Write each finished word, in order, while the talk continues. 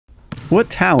What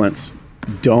talents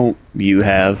don't you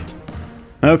have?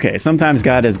 Okay, sometimes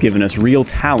God has given us real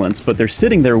talents, but they're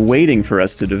sitting there waiting for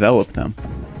us to develop them.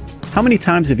 How many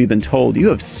times have you been told you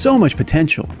have so much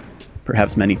potential?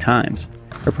 Perhaps many times.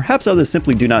 Or perhaps others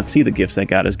simply do not see the gifts that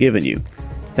God has given you.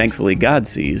 Thankfully, God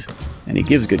sees, and He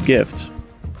gives good gifts.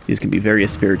 These can be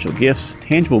various spiritual gifts,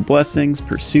 tangible blessings,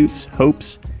 pursuits,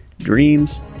 hopes,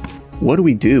 dreams. What do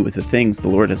we do with the things the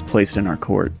Lord has placed in our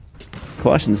court?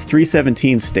 Colossians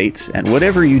 3:17 states, "And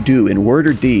whatever you do in word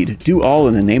or deed, do all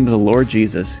in the name of the Lord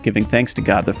Jesus, giving thanks to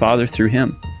God the Father through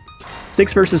Him."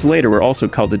 6 verses later, we're also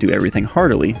called to do everything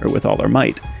heartily, or with all our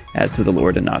might, as to the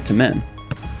Lord and not to men.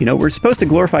 You know, we're supposed to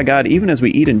glorify God even as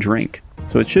we eat and drink,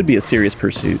 so it should be a serious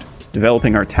pursuit.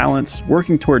 Developing our talents,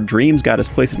 working toward dreams God has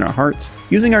placed in our hearts,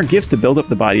 using our gifts to build up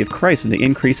the body of Christ and to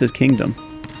increase His kingdom.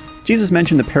 Jesus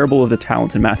mentioned the parable of the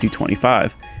talents in Matthew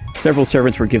 25. Several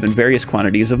servants were given various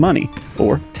quantities of money,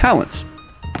 or talents.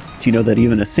 Do you know that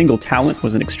even a single talent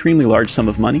was an extremely large sum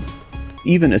of money?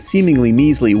 Even a seemingly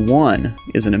measly one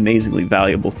is an amazingly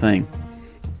valuable thing.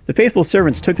 The faithful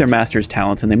servants took their master's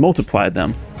talents and they multiplied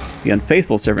them. The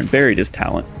unfaithful servant buried his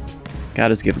talent.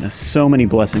 God has given us so many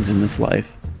blessings in this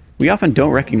life. We often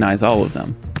don't recognize all of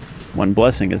them. One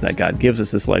blessing is that God gives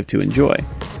us this life to enjoy,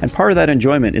 and part of that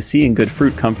enjoyment is seeing good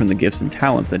fruit come from the gifts and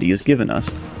talents that He has given us.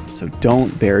 So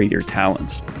don't bury your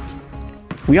talents.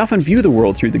 We often view the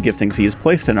world through the giftings He has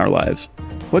placed in our lives.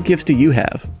 What gifts do you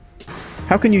have?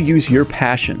 How can you use your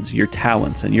passions, your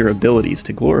talents, and your abilities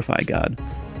to glorify God?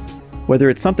 Whether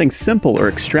it's something simple or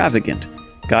extravagant,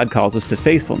 God calls us to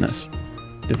faithfulness.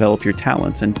 Develop your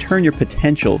talents and turn your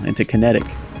potential into kinetic.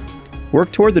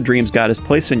 Work toward the dreams God has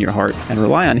placed in your heart and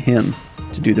rely on Him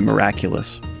to do the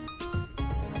miraculous.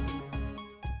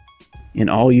 In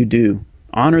all you do,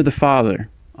 honor the Father,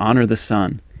 honor the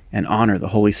Son, and honor the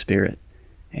Holy Spirit.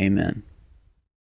 Amen.